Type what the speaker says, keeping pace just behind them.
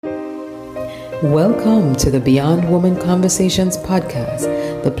Welcome to the Beyond Woman Conversations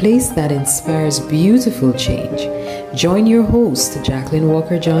podcast, the place that inspires beautiful change. Join your host, Jacqueline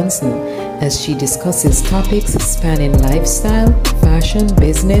Walker Johnson, as she discusses topics spanning lifestyle, fashion,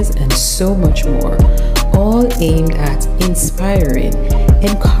 business, and so much more, all aimed at inspiring,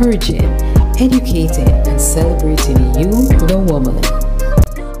 encouraging, educating, and celebrating you, the woman.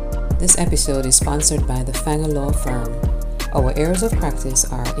 This episode is sponsored by the Fanger Law Firm. Our areas of practice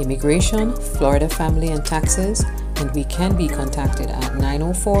are immigration, Florida family and taxes, and we can be contacted at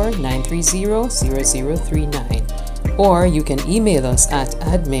 904-930-0039, or you can email us at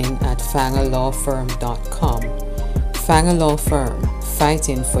admin@fangerlawfirm.com. Fanger Law Firm,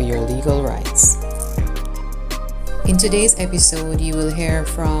 fighting for your legal rights. In today's episode, you will hear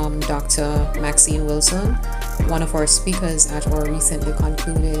from Dr. Maxine Wilson, one of our speakers at our recently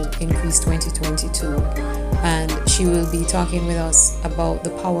concluded Increase 2022, and she will be talking with us about the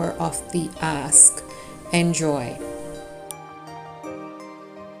power of the ask. Enjoy.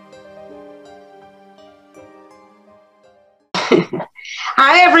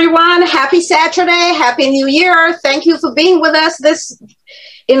 Hi everyone, happy Saturday, happy New Year. Thank you for being with us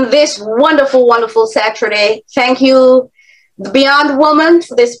in this wonderful Saturday. Thank you, Beyond Woman,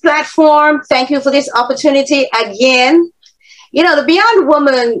 for this platform. Thank you for this opportunity again. You know, the Beyond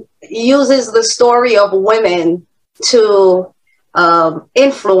Woman uses the story of women to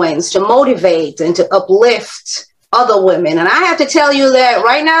influence, to motivate, and to uplift other women. And I have to tell you that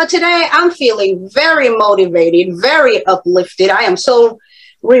right now, today, I'm feeling very motivated, very uplifted. I am so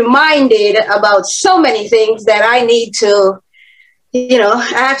reminded about so many things that I need to, I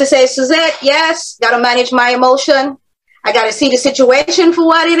have to say, Suzette, yes, got to manage my emotion. I got to see the situation for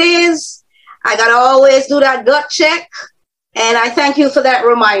what it is. I got to always do that gut check. And I thank you for that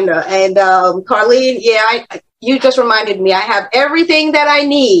reminder. And Carlene, you just reminded me, I have everything that I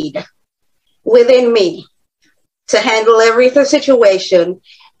need within me to handle every situation.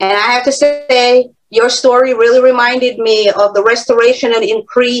 And I have to say, your story really reminded me of the restoration and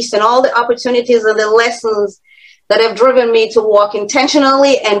increase and all the opportunities and the lessons that have driven me to walk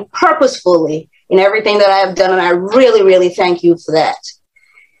intentionally and purposefully in everything that I have done. And I really thank you for that.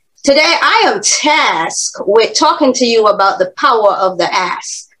 Today, I am tasked with talking to you about the power of the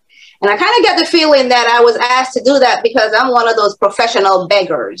ask. And I kind of get the feeling that I was asked to do that because I'm one of those professional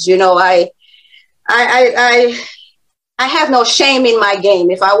beggars. You know, I have no shame in my game.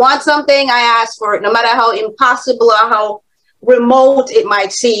 If I want something, I ask for it, no matter how impossible or how remote it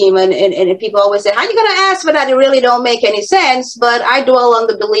might seem. And people always say, how are you going to ask for that? It really don't make any sense. But I dwell on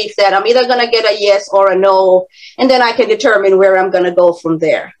the belief that I'm either going to get a yes or a no, and then I can determine where I'm going to go from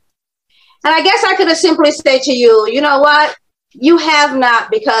there. And I guess I could have simply said to you, you know what? You have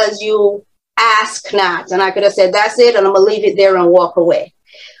not because you ask not. And I could have said, that's it. And I'm going to leave it there and walk away.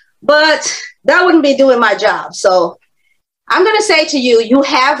 But that wouldn't be doing my job. So I'm going to say to you, you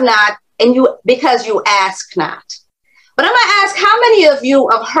have not, and you because you ask not. But I'm going to ask, how many of you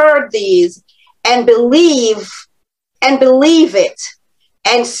have heard these and believe it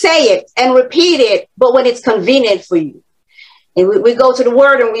and say it and repeat it, but when it's convenient for you? And we go to the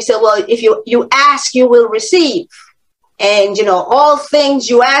word and we say, well, if you ask, you will receive. And, all things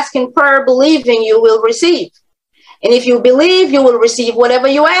you ask in prayer, believing you will receive. And if you believe, you will receive whatever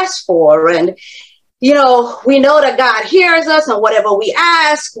you ask for. And, we know that God hears us, and whatever we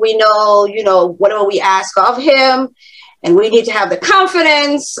ask, we know, whatever we ask of him. And we need to have the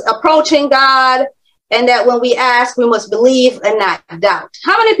confidence approaching God. And that when we ask, we must believe and not doubt.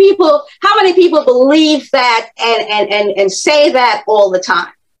 How many people believe that and say that all the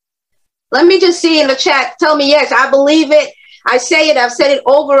time? Let me just see in the chat. Tell me, yes, I believe it. I say it. I've said it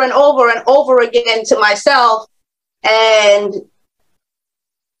over and over and over again to myself.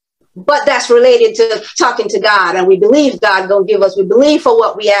 But that's related to talking to God. And we believe God gonna give us. We believe for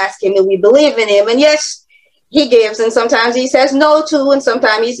what we ask him, and we believe in him. And yes, he gives. And sometimes he says no to, and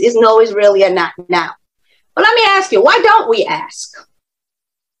sometimes his no is really a not now. But let me ask you, why don't we ask?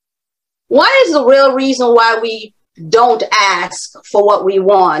 What is the real reason why we don't ask for what we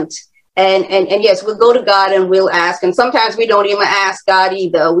want? And yes, we'll go to God and we'll ask. And sometimes we don't even ask God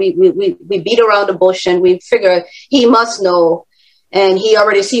either. We beat around the bush and we figure he must know and he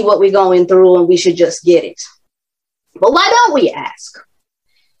already see what we're going through and we should just get it. But why don't we ask?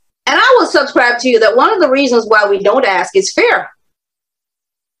 And I will subscribe to you that one of the reasons why we don't ask is fear.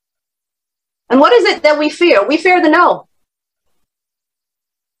 And what is it that we fear? We fear the no.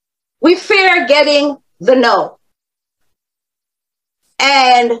 We fear getting the no.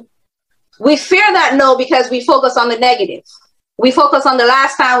 And we fear that no because we focus on the negative. We focus on the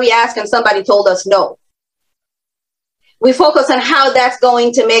last time we asked and somebody told us no. We focus on how that's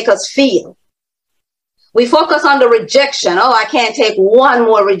going to make us feel. We focus on the rejection. Oh, I can't take one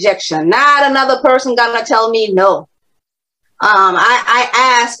more rejection. Not another person gonna tell me no. I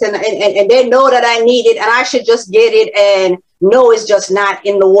ask and they know that I need it and I should just get it, and no is just not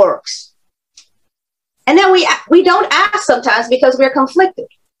in the works. And then we don't ask sometimes because we're conflicted.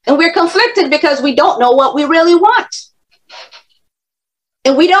 And we're conflicted because we don't know what we really want.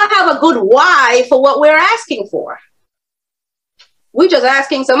 And we don't have a good why for what we're asking for. We're just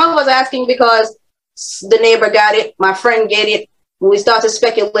asking, some of us asking because the neighbor got it, my friend get it. We start to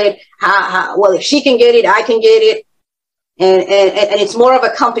speculate, well, if she can get it, I can get it. And it's more of a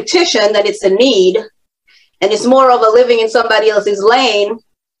competition than it's a need. And it's more of a living in somebody else's lane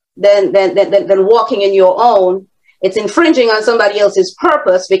than walking in your own. It's infringing on somebody else's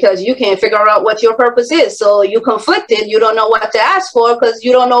purpose because you can't figure out what your purpose is. So you're conflicted. You don't know what to ask for because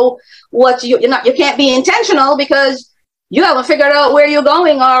you don't know what you can't be intentional because you haven't figured out where you're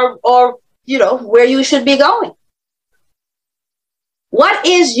going or you know, where you should be going. What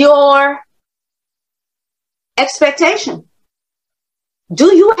is your expectation?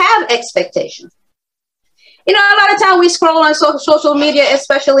 Do you have expectations? You know, a lot of time we scroll on social media,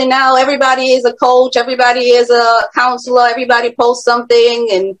 especially now, everybody is a coach, everybody is a counselor, everybody posts something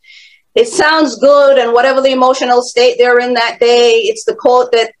and it sounds good, and whatever the emotional state they're in that day, it's the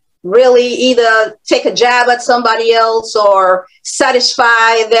quote that really either take a jab at somebody else or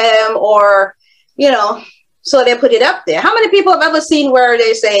satisfy them, or, you know, so they put it up there. How many people have ever seen where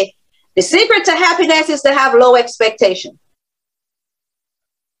they say, the secret to happiness is to have low expectation?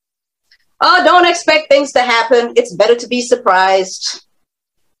 Oh, don't expect things to happen. It's better to be surprised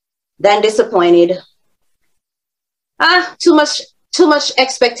than disappointed. Too much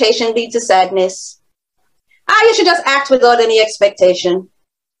expectation leads to sadness. You should just act without any expectation.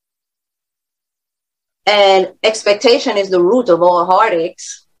 And expectation is the root of all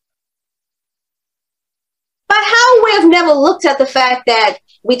heartaches. But how we have never looked at the fact that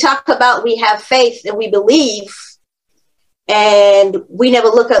we talk about we have faith and we believe, and we never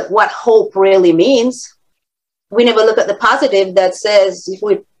look at what hope really means. We never look at the positive that says, if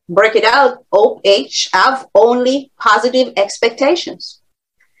we break it out, OH, have only positive expectations.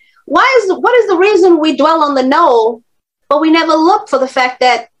 What is the reason we dwell on the no, but we never look for the fact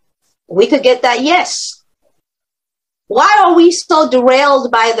that we could get that yes? Why are we so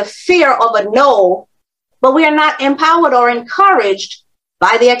derailed by the fear of a no, but we are not empowered or encouraged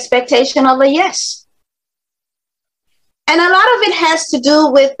by the expectation of a yes? And a lot of it has to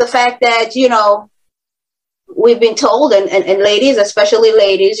do with the fact that, you know, we've been told, and ladies, especially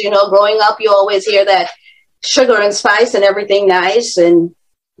ladies, you know, growing up, you always hear that sugar and spice and everything nice and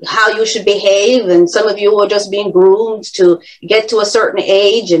how you should behave. And some of you are just being groomed to get to a certain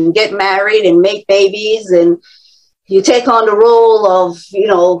age and get married and make babies. And you take on the role of, you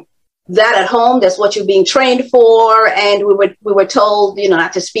know, that at home. That's what you're being trained for. And we were told, you know,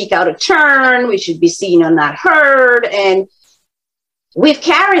 not to speak out of turn. We should be seen and not heard. And we've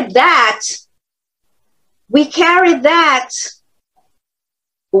carried that. We carried that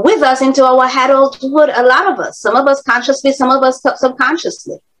with us into our adulthood, a lot of us. Some of us consciously, some of us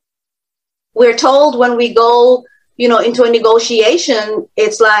subconsciously. We're told when we go, you know, into a negotiation,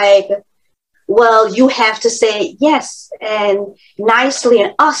 it's like, well, you have to say yes and nicely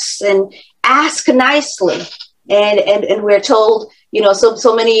and us and ask nicely. And we're told, you know,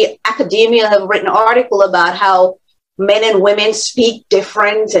 so many academia have written an article about how men and women speak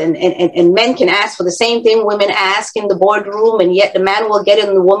different, and men can ask for the same thing women ask in the boardroom, and yet the man will get it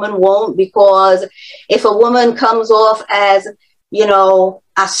and the woman won't, because if a woman comes off as, you know,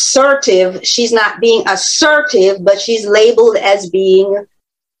 assertive, she's not being assertive, but she's labeled as being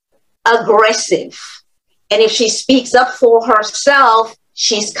aggressive. And if she speaks up for herself,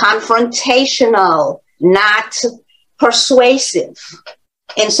 she's confrontational, not persuasive.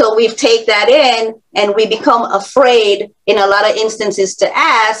 And so we've taken that in, and we become afraid in a lot of instances to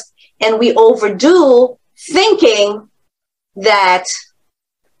ask, and we overdo, thinking that,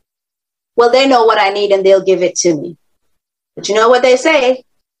 well, they know what I need and they'll give it to me. But you know what they say,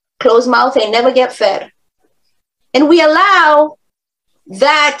 closed mouth, they never get fed. And we allow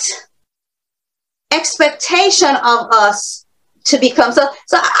that expectation of us to become, so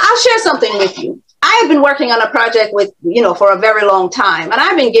I'll share something with you. I have been working on a project with, you know, for a very long time, and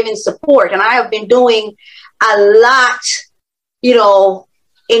I've been giving support, and I have been doing a lot, you know,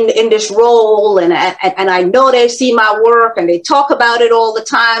 in this role, and I know they see my work and they talk about it all the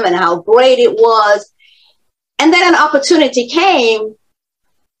time and how great it was. And then an opportunity came,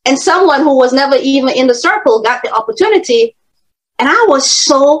 and someone who was never even in the circle got the opportunity, and I was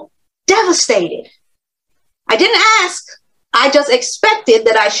so devastated. I didn't ask. I just expected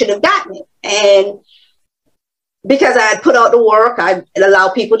that I should have gotten it. And because I had put out the work, I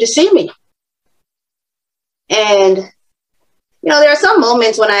allowed people to see me. And, you know, there are some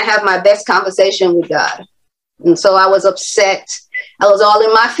moments when I have my best conversation with God. And so I was upset. I was all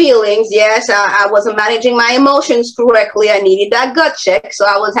in my feelings. Yes, I wasn't managing my emotions correctly. I needed that gut check. So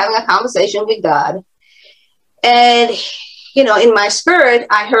I was having a conversation with God. And, you know, in my spirit,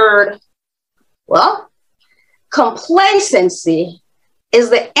 I heard, well, complacency is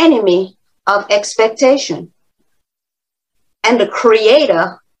the enemy of expectation and the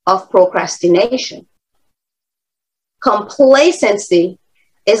creator of procrastination. Complacency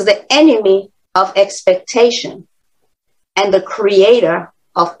is the enemy of expectation and the creator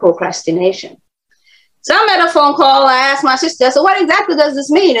of procrastination. So I made a phone call. I asked my sister, so what exactly does this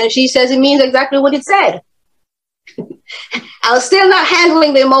mean? And she says it means exactly what it said. I was still not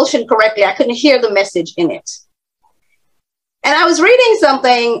handling the emotion correctly. I couldn't hear the message in it. And I was reading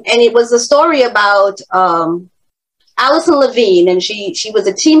something, and it was a story about Alison Levine, and she was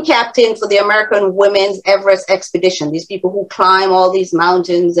a team captain for the American Women's Everest Expedition. These people who climb all these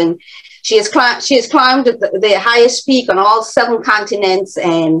mountains, and she has climbed the highest peak on all 7 continents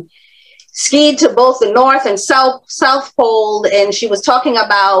and skied to both the North and South Pole. And she was talking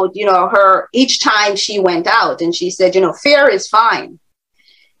about, you know, her each time she went out, and she said, you know, fear is fine.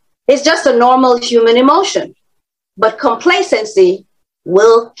 It's just a normal human emotion, but complacency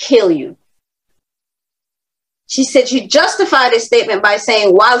will kill you. She said she justified this statement by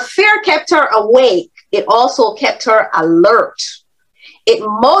saying, while fear kept her awake, it also kept her alert. It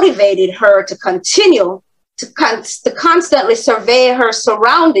motivated her to continue to constantly survey her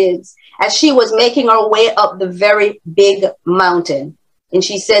surroundings as she was making her way up the very big mountain. And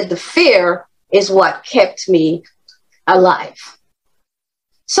she said, the fear is what kept me alive.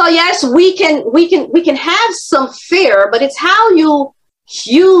 So yes, we can have some fear, but it's how you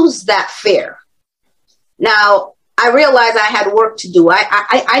use that fear. Now, I realized I had work to do.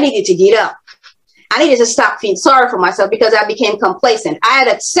 I needed to get up. I needed to stop feeling sorry for myself because I became complacent. I had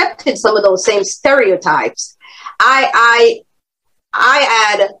accepted some of those same stereotypes. I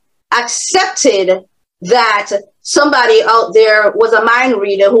had accepted that somebody out there was a mind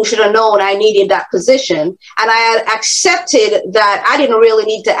reader who should have known I needed that position. And I had accepted that I didn't really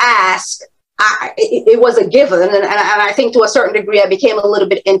need to ask. It was a given. And I think to a certain degree, I became a little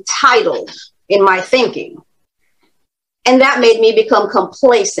bit entitled in my thinking. And that made me become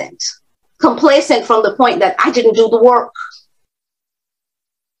complacent. Complacent from the point that I didn't do the work.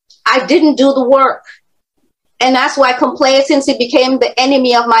 I didn't do the work. And that's why complacency became the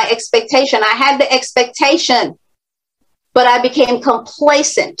enemy of my expectation. I had the expectation, but I became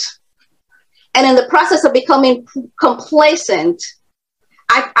complacent. And in the process of becoming complacent,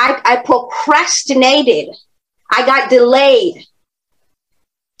 I procrastinated. I got delayed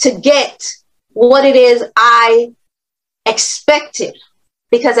to get what it is I expected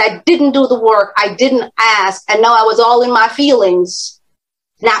because I didn't do the work. I didn't ask. And now I was all in my feelings,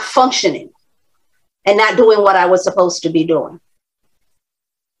 not functioning and not doing what I was supposed to be doing.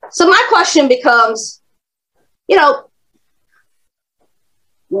 So my question becomes, you know,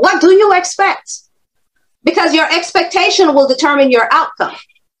 what do you expect? Because your expectation will determine your outcome.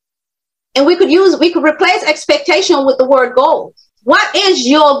 And we could replace expectation with the word goal. What is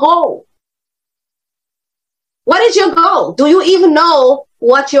your goal? What is your goal? Do you even know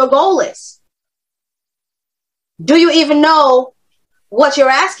what your goal is? Do you even know what you're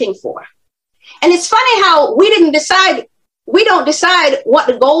asking for? And it's funny how we don't decide what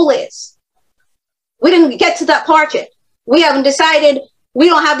the goal is. We didn't get to that part yet. We haven't decided, we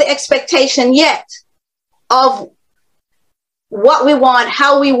don't have the expectation yet of what we want,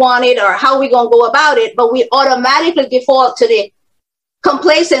 how we want it, or how we're going to go about it, but we automatically default to the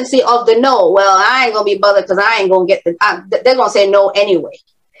complacency of the no. Well, I ain't going to be bothered because I ain't going to get they're going to say no anyway.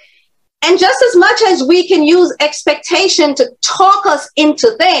 And just as much as we can use expectation to talk us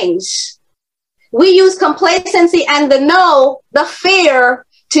into things, we use complacency and the no, the fear,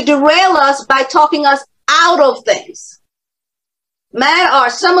 to derail us by talking us out of things. Man, are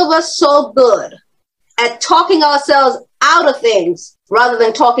some of us so good at talking ourselves out of things rather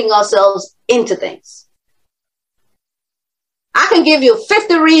than talking ourselves into things. I can give you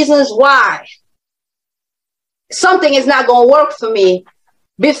 50 reasons why something is not going to work for me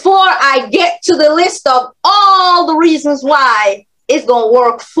before I get to the list of all the reasons why it's going to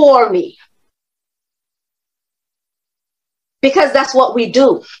work for me. Because that's what we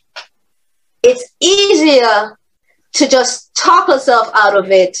do. It's easier to just talk ourselves out of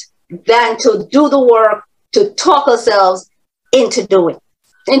it than to do the work, to talk ourselves into doing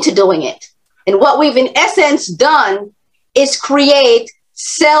it. And what we've in essence done is create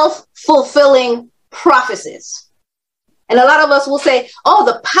self-fulfilling prophecies. And a lot of us will say, oh,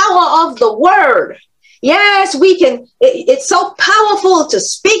 the power of the word. Yes, we can. It's so powerful to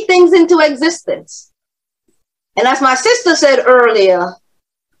speak things into existence. And as my sister said earlier,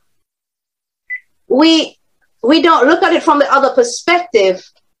 we don't look at it from the other perspective,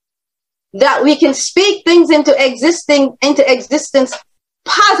 that we can speak things into existence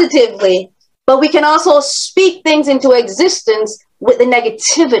positively, but we can also speak things into existence with the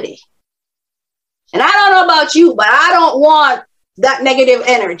negativity. And I don't know about you, but I don't want that negative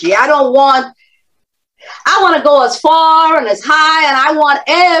energy. I want to go as far and as high, and I want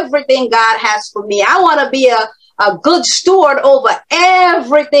everything God has for me. I want to be a good steward over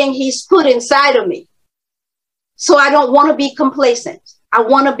everything he's put inside of me. So I don't want to be complacent. I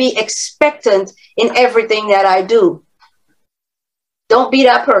want to be expectant in everything that I do. Don't be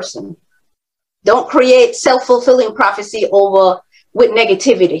that person. Don't create self-fulfilling prophecy with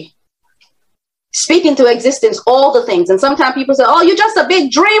negativity. Speak into existence all the things. And sometimes people say, oh, you're just a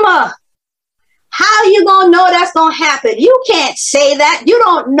big dreamer. How you going to know that's going to happen? You can't say that. You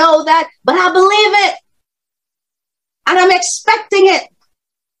don't know that, but I believe it. And I'm expecting it.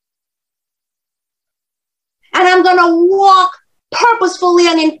 And I'm going to walk purposefully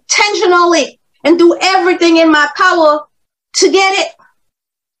and intentionally and do everything in my power to get it.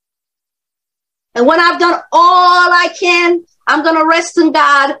 And when I've done all I can, I'm going to rest in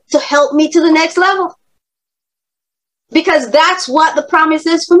God to help me to the next level. Because that's what the promise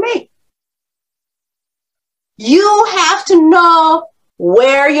is for me. You have to know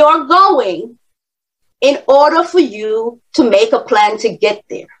where you're going in order for you to make a plan to get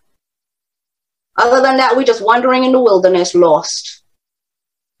there. Other than that, we're just wandering in the wilderness, lost,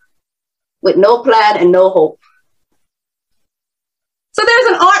 with no plan and no hope. So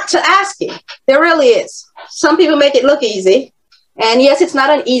there's an art to asking. There really is. Some people make it look easy. And yes, it's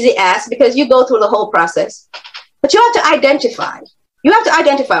not an easy ask because you go through the whole process. But you have to identify. You have to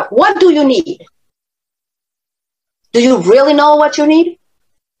identify, what do you need? Do you really know what you need?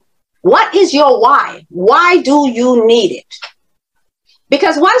 What is your why? Why do you need it?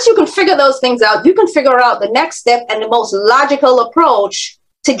 Because once you can figure those things out, you can figure out the next step and the most logical approach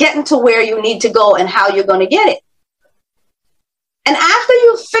to getting to where you need to go and how you're going to get it. And after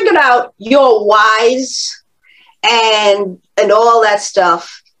you've figured out your whys and all that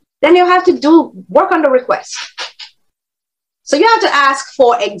stuff, then you have to work on the request. So you have to ask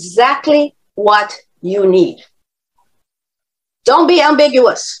for exactly what you need. Don't be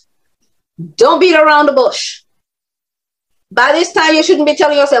ambiguous. Don't beat around the bush. By this time, you shouldn't be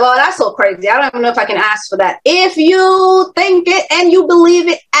telling yourself, oh, that's so crazy. I don't even know if I can ask for that. If you think it and you believe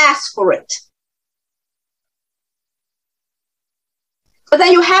it, ask for it. But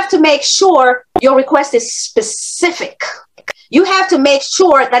then you have to make sure your request is specific. You have to make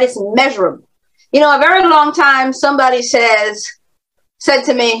sure that it's measurable. You know, a very long time, somebody said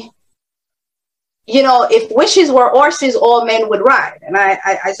to me, you know, if wishes were horses, all men would ride. And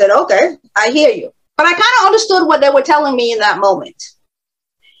I said, okay, I hear you. But I kind of understood what they were telling me in that moment.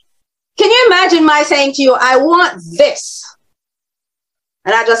 Can you imagine my saying to you, I want this?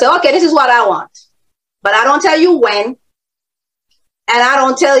 And I just say, okay, this is what I want. But I don't tell you when. And I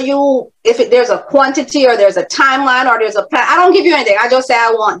don't tell you if there's a quantity or there's a timeline or there's a plan. I don't give you anything. I just say,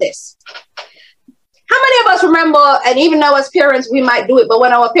 I want this. How many of us remember, and even though as parents, we might do it, but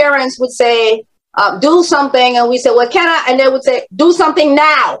when our parents would say, do something, and we say, well, can I? And they would say, do something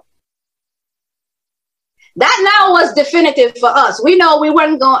now. That now was definitive for us. We know we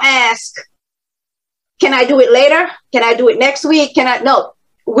weren't going to ask, can I do it later? Can I do it next week? No,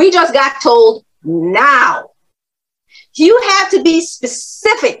 we just got told now. You have to be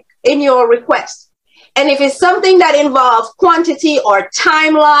specific in your request. And if it's something that involves quantity or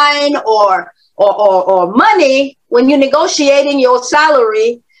timeline or money, when you're negotiating your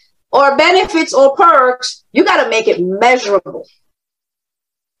salary or benefits or perks, you got to make it measurable.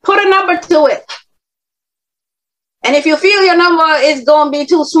 Put a number to it. And if you feel your number is going to be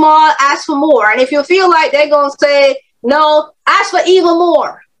too small, ask for more. And if you feel like they're going to say no, ask for even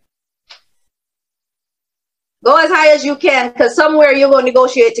more. Go as high as you can, because somewhere you're going to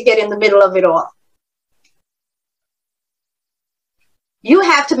negotiate to get in the middle of it all. You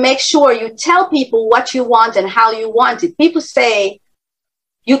have to make sure you tell people what you want and how you want it. People say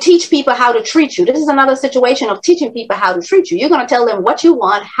you teach people how to treat you. This is another situation of teaching people how to treat you. You're going to tell them what you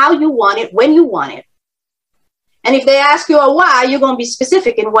want, how you want it, when you want it. And if they ask you a why, you're going to be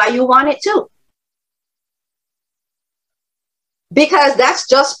specific in why you want it too. Because that's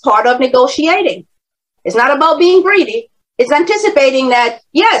just part of negotiating. It's not about being greedy. It's anticipating that,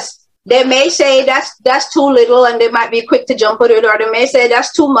 yes, they may say that's too little and they might be quick to jump at it, or they may say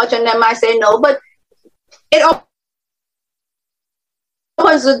that's too much and they might say no, but it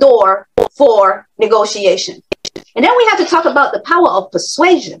opens the door for negotiation. And then we have to talk about the power of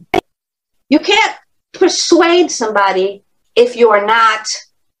persuasion. You can't persuade somebody if you're not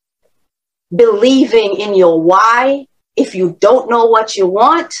believing in your why, if you don't know what you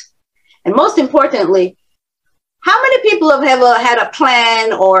want. And most importantly, how many people have ever had a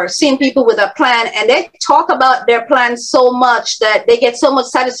plan or seen people with a plan and they talk about their plan so much that they get so much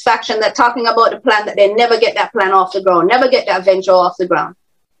satisfaction that talking about the plan that they never get that plan off the ground, never get that venture off the ground?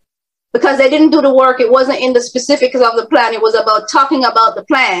 Because they didn't do the work. It wasn't in the specifics of the plan. It was about talking about the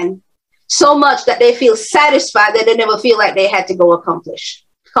plan so much that they feel satisfied that they never feel like they had to go accomplish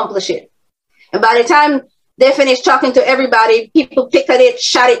it. And by the time they finish talking to everybody, people pick at it,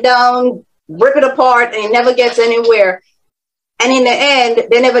 shut it down, rip it apart, and it never gets anywhere. And in the end,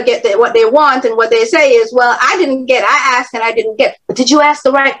 they never get what they want. And what they say is, well, I asked and I didn't get. But did you ask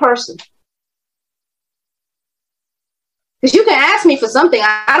the right person? Because you can ask me for something.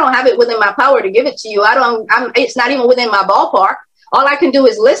 I don't have it within my power to give it to you. It's not even within my ballpark. All I can do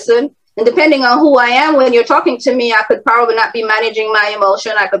is listen. And depending on who I am when you're talking to me, I could probably not be managing my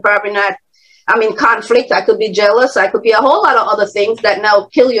emotion. I could probably not, I'm in conflict. I could be jealous. I could be a whole lot of other things that now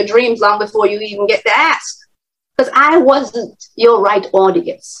kill your dreams long before you even get to ask. Because I wasn't your right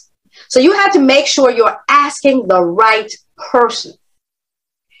audience. So you have to make sure you're asking the right person.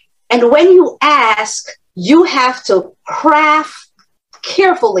 And when you ask, you have to craft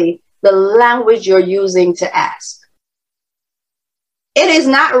carefully the language you're using to ask. It is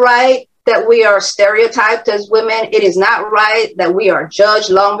not right that we are stereotyped as women. It is not right that we are judged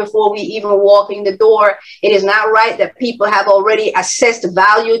long before we even walk in the door. It is not right that people have already assessed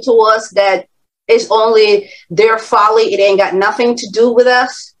value to us that it's only their folly. It ain't got nothing to do with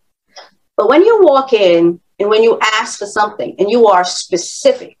us. But when you walk in and when you ask for something and you are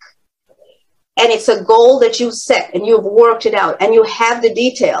specific, and it's a goal that you set and you've worked it out and you have the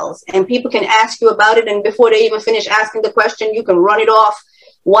details and people can ask you about it. And before they even finish asking the question, you can run it off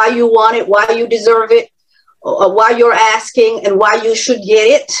why you want it, why you deserve it, or why you're asking and why you should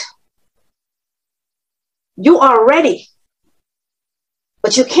get it. You are ready.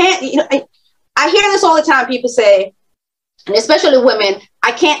 But you can't, I hear this all the time. People say, and especially women,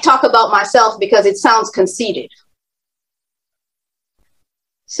 I can't talk about myself because it sounds conceited.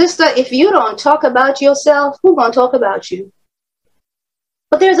 Sister, if you don't talk about yourself, who's going to talk about you?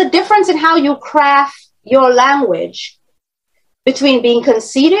 But there's a difference in how you craft your language between being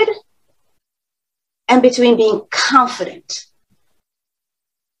conceited and between being confident.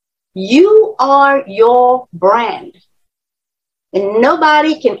 You are your brand. And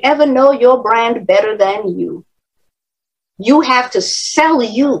nobody can ever know your brand better than you. You have to sell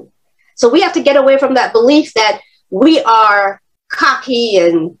you. So we have to get away from that belief that we are cocky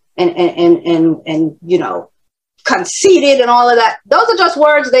and conceited and all of that. Those are just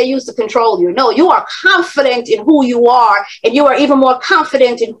words they use to control you. No, you are confident in who you are, and you are even more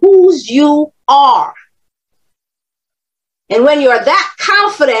confident in whose you are. And when you're that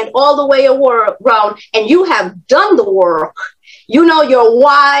confident all the way around and you have done the work, you know your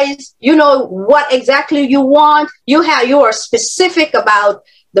whys, you know what exactly you want, you are specific about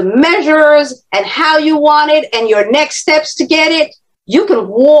the measures and how you want it and your next steps to get it, you can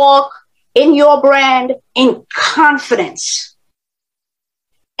walk in your brand in confidence.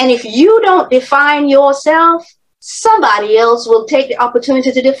 And if you don't define yourself, somebody else will take the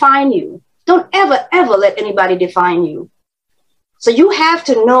opportunity to define you. Don't ever, ever let anybody define you. So you have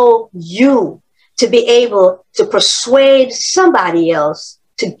to know you to be able to persuade somebody else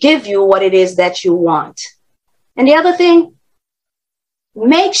to give you what it is that you want. And the other thing,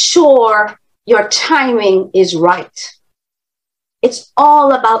 make sure your timing is right. It's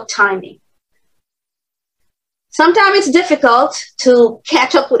all about timing. Sometimes it's difficult to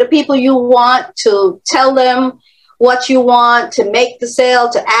catch up with the people you want, to tell them what you want, to make the sale,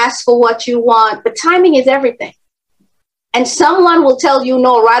 to ask for what you want. But timing is everything. And someone will tell you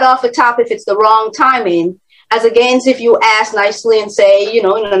no right off the top if it's the wrong timing, as against if you ask nicely and say, in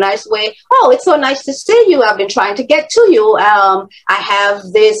a nice way, oh, it's so nice to see you. I've been trying to get to you. I have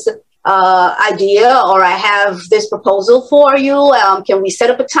this idea, or I have this proposal for you. Can we set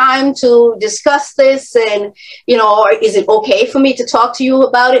up a time to discuss this? And, or is it okay for me to talk to you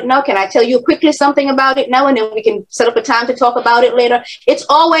about it now? Can I tell you quickly something about it now? And then we can set up a time to talk about it later. It's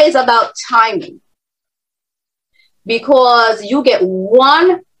always about timing, because you get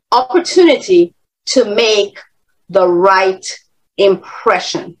one opportunity to make the right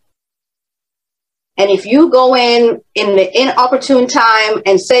impression. And if you go in the inopportune time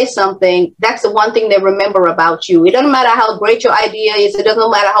and say something, that's the one thing they remember about you. It doesn't matter how great your idea is. It doesn't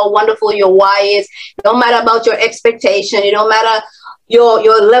matter how wonderful your why is. It don't matter about your expectation. It don't matter,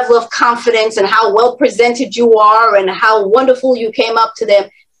 your level of confidence and how well presented you are and how wonderful you came up to them,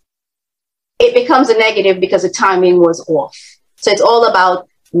 it becomes a negative because the timing was off. So it's all about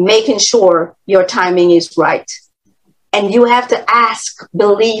making sure your timing is right. And you have to ask,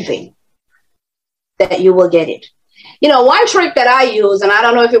 believing that you will get it. You know, one trick that I use, and I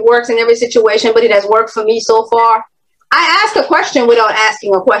don't know if it works in every situation, but it has worked for me so far. I ask a question without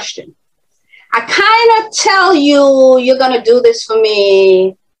asking a question. I kind of tell you, you're going to do this for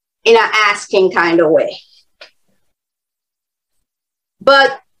me in an asking kind of way.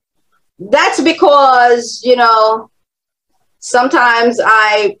 But that's because, you know, sometimes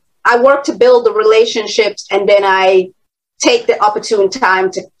I work to build the relationships, and then I take the opportune time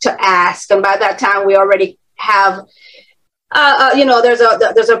to ask. And by that time, we already have, you know, there's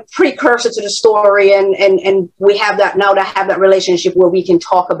a precursor to the story, and we have that now to have that relationship where we can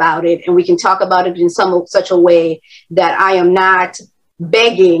talk about it, and we can talk about it in such a way that I am not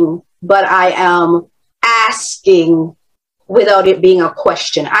begging, but I am asking without it being a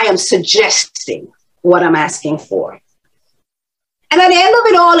question. I am suggesting what I'm asking for. And at the end of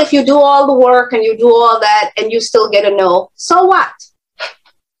it all, if you do all the work and you do all that and you still get a no, so what?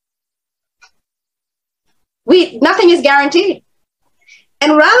 Nothing is guaranteed.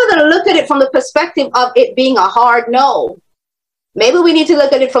 And rather than look at it from the perspective of it being a hard no, maybe we need to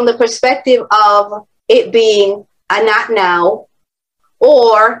look at it from the perspective of it being a not now,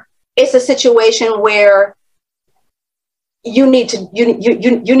 or it's a situation where you need to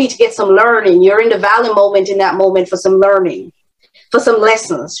get some learning. You're in the valley moment in that moment for some learning, for some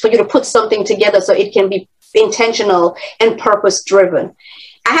lessons, for you to put something together so it can be intentional and purpose driven.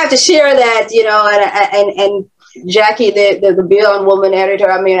 I have to share that, you know, and Jackie, the Beyond Woman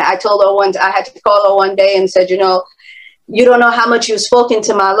editor, I mean, I told her I had to call her one day and said, you know, you don't know how much you've spoken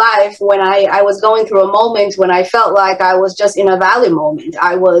to my life when I was going through a moment when I felt like I was just in a valley moment.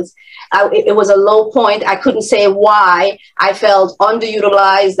 It was a low point. I couldn't say why. I felt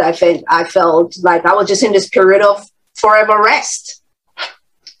underutilized. I felt like I was just in this period of forever rest.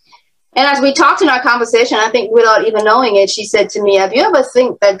 And as we talked in our conversation, I think without even knowing it, she said to me, have you ever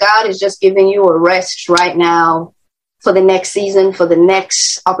think that God is just giving you a rest right now for the next season, for the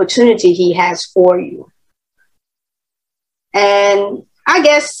next opportunity he has for you? And I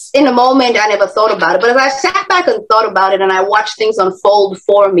guess in the moment, I never thought about it. But as I sat back and thought about it and I watched things unfold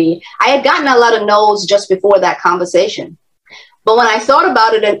for me, I had gotten a lot of no's just before that conversation. But when I thought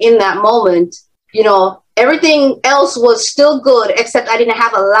about it and in that moment, you know, everything else was still good, except I didn't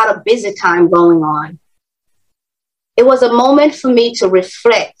have a lot of busy time going on. It was a moment for me to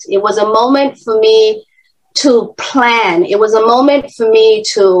reflect. It was a moment for me to plan. It was a moment for me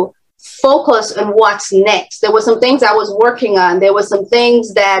to focus on what's next. There were some things I was working on. There were some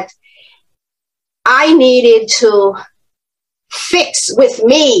things that I needed to fix with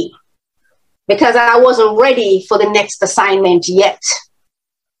me because I wasn't ready for the next assignment yet.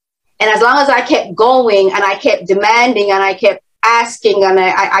 And as long as I kept going and I kept demanding and I kept asking and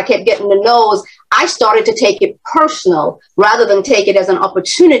I kept getting the no's, I started to take it personal rather than take it as an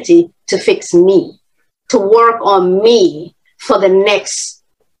opportunity to fix me, to work on me for the next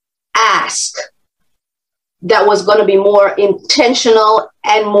ask that was going to be more intentional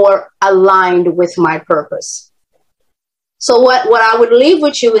and more aligned with my purpose. So what I would leave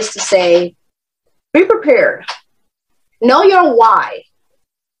with you is to say, be prepared. Know your why.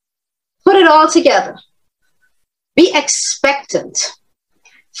 Put it all together. Be expectant.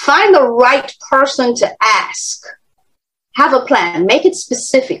 Find the right person to ask. Have a plan. Make it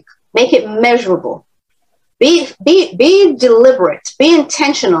specific. Make it measurable. Be deliberate. Be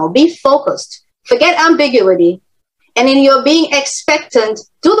intentional. Be focused. Forget ambiguity. And in your being expectant,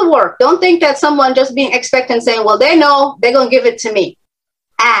 do the work. Don't think that someone just being expectant saying, well, they know, they're going to give it to me.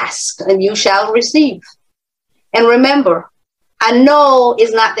 Ask and you shall receive. And remember, a no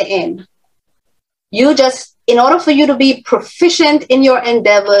is not the end. In order for you to be proficient in your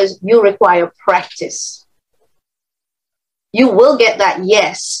endeavors, you require practice. You will get that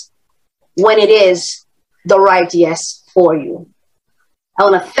yes when it is the right yes for you. I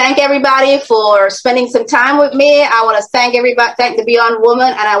want to thank everybody for spending some time with me. I want to thank the Beyond Woman,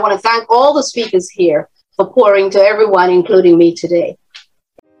 and I want to thank all the speakers here for pouring to everyone, including me today.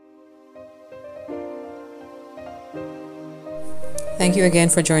 Thank you again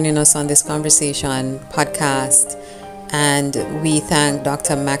for joining us on this conversation podcast. And we thank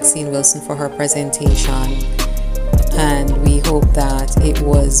Dr. Maxine Wilson for her presentation. And we hope that it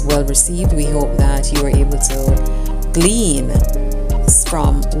was well received. We hope that you were able to glean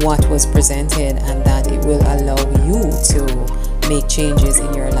from what was presented and that it will allow you to make changes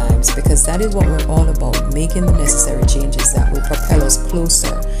in your lives, because that is what we're all about, making the necessary changes that will propel us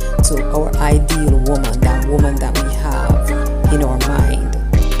closer to our ideal woman, that woman that we have in our mind,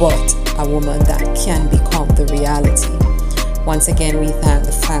 but a woman that can become the reality. Once again, we thank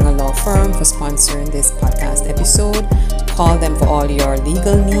the Fanger Law Firm for sponsoring this podcast episode. Call them for all your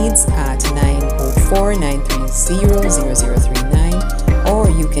legal needs at 904-930-0033.